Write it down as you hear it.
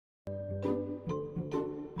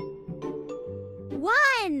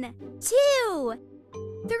1, 2,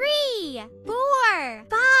 3, 4,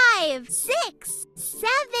 5, 6,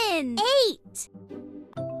 7, 8.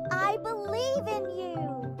 I believe in you.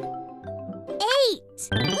 8.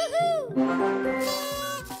 Woohoo!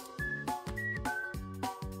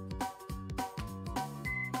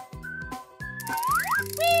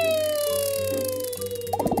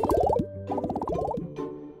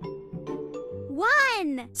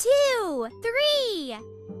 1, 2, 3,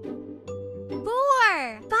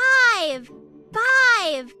 4, 5,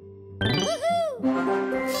 5. Woohoo!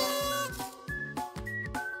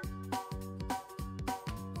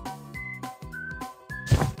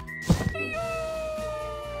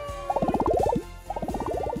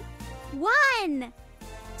 1,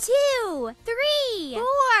 2, 3,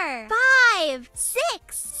 4, 5, 6,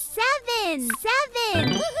 7, 7.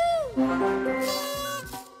 Woohoo!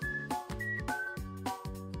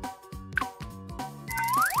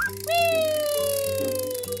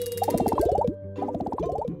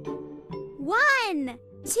 1,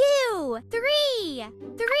 2, 3,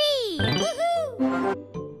 3. Woohoo!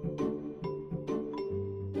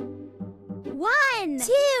 1,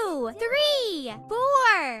 2, 3,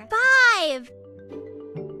 4, 5.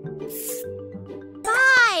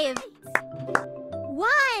 5.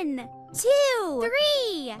 1, 2,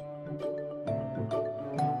 3.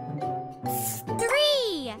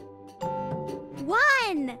 3.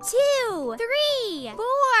 1, 2, 3,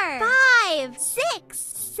 4, 5, 6,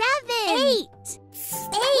 7, 8.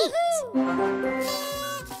 8.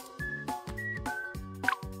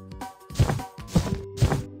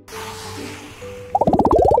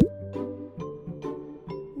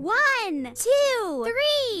 1, 2,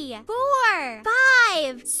 3, 4,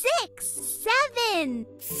 5, 6, 7,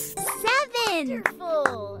 7.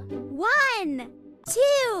 Wonderful. 1,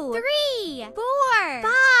 2, 3, 4,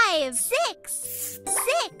 5, 6,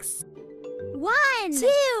 6. 1,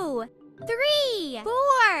 2, 3,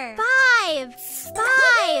 4, 5,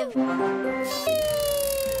 5.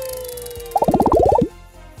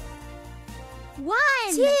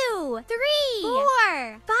 1, 2, 3,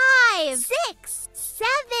 4, 5, 6, 7,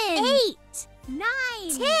 8,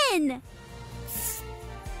 9, 10.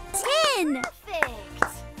 10. Perfect.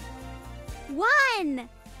 1,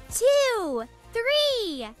 2,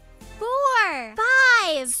 3, 4,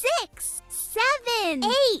 5, 6, 7,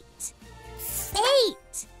 8.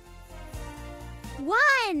 8.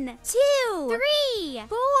 1, 2, 3,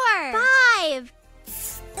 4, 5,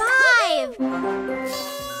 5.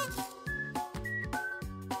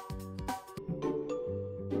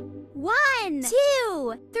 1,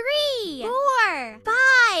 2, 3, 4,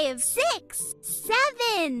 5, 6,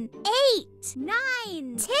 7, 8,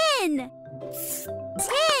 9, 10.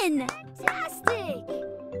 10. Fantastic.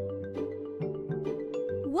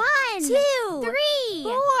 1, 2, 3,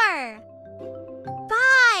 4,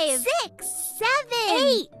 5, 6, 7,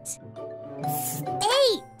 8.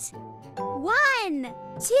 8. 1,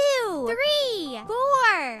 2, 3,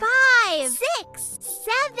 4, 5, 6,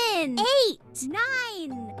 7, 8,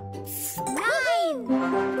 9. 9.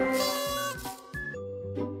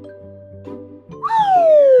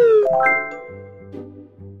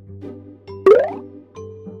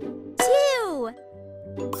 2.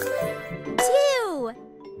 2. 2.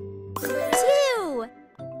 2.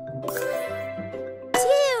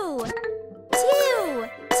 2. 2.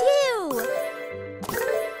 2.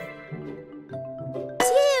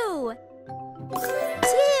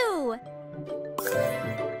 2. 2.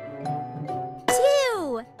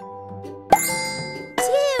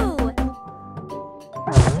 2.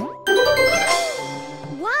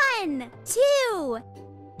 1, 2.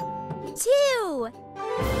 2.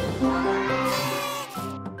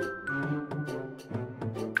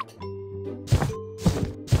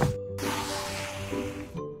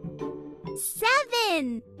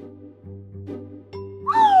 7.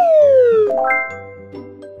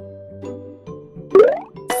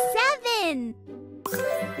 7.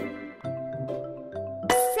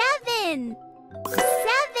 7. 7.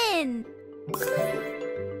 7.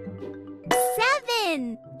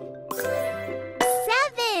 7.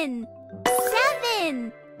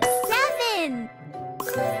 7. 7. 7.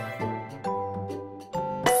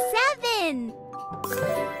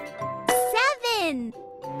 7.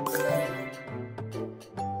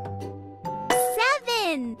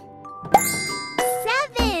 7.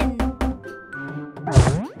 7.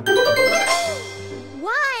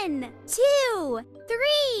 1, 2,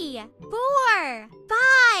 3, 4,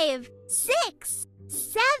 5, 6,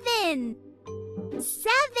 7.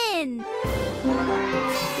 7.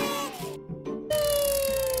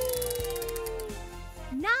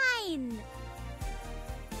 9. 10.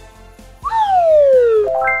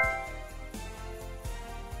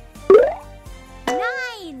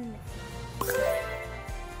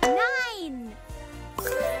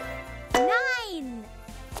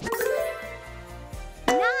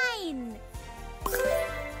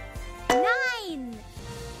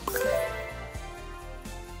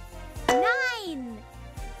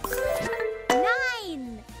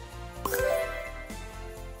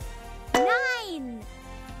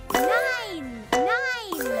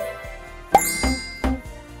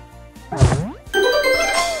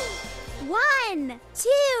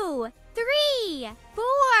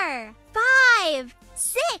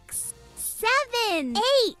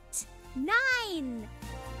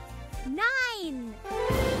 9.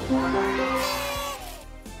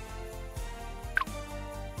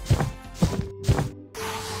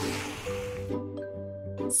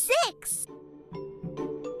 6. 6.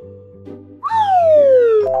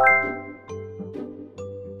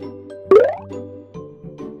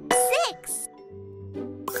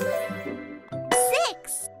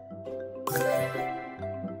 6.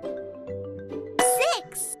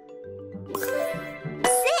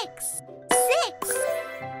 6. 6. 6.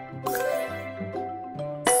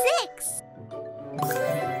 6.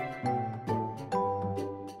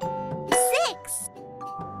 6.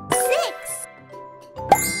 6.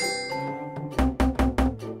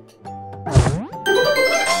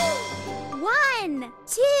 1,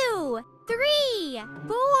 2, 3,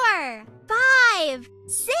 4, 5,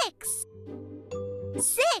 6.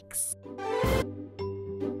 6.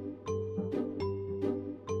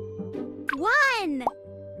 1,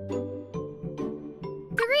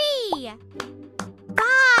 3,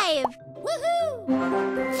 5. Woohoo!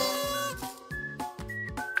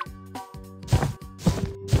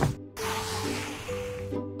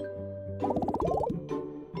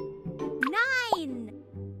 9.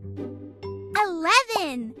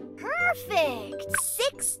 11. Perfect!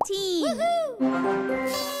 16. Woohoo!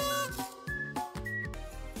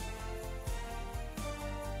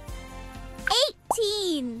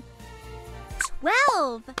 18.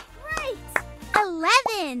 12. Great!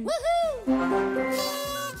 11. Woohoo!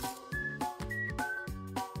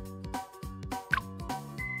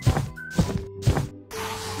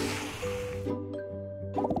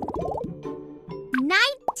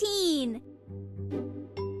 19.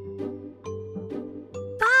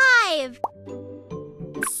 5.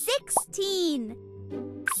 16.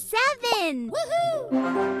 7. Woohoo!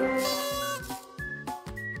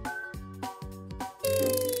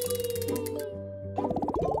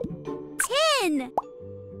 10.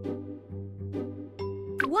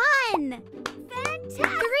 1.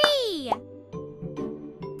 Fantastic! 3.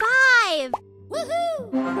 5. Woohoo!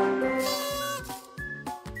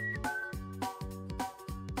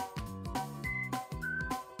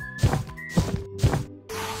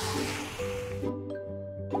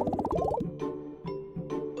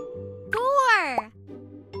 4.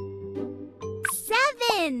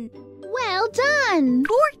 7. Well done!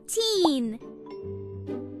 14.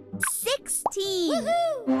 16. Woohoo!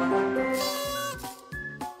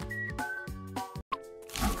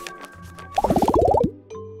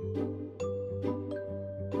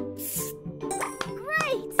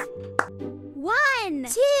 1,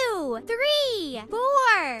 2, 3,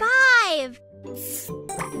 4, 5.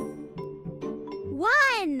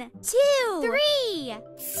 1, 2, 3.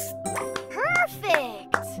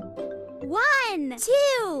 Perfect! 1,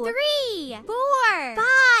 2, 3, 4,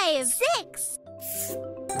 5, 6.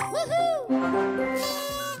 Woohoo!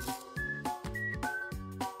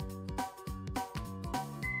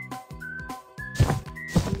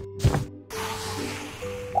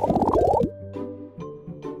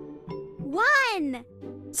 1,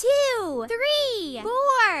 2, 3,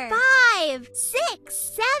 4, 5, 6,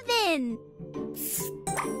 7.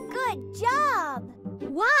 Good job!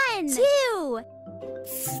 1, 2.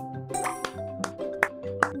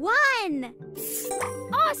 1,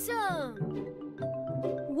 Awesome!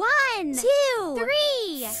 1, 2,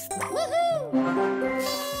 3. Woohoo!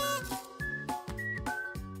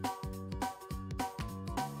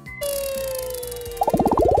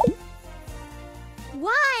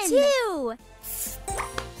 1, 2.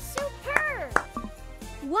 Superb!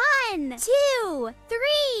 1, 2,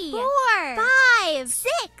 3, 4, 5,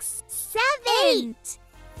 6, 7.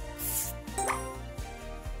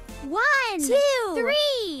 1, 2,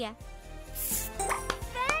 3.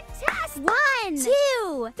 Fantastic! 1,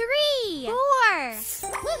 2, 3, 4.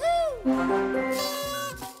 Woohoo!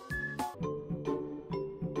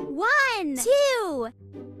 1, 2.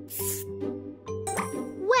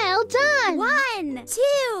 Well done! 1,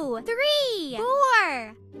 2, 3,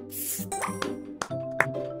 4.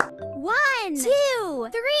 1, 2,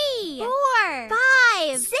 3, 4,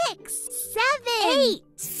 5, 6, 7. 8.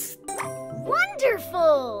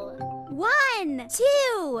 Wonderful! 1,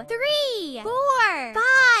 2, 3, 4,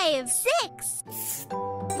 5, 6.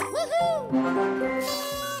 Woohoo!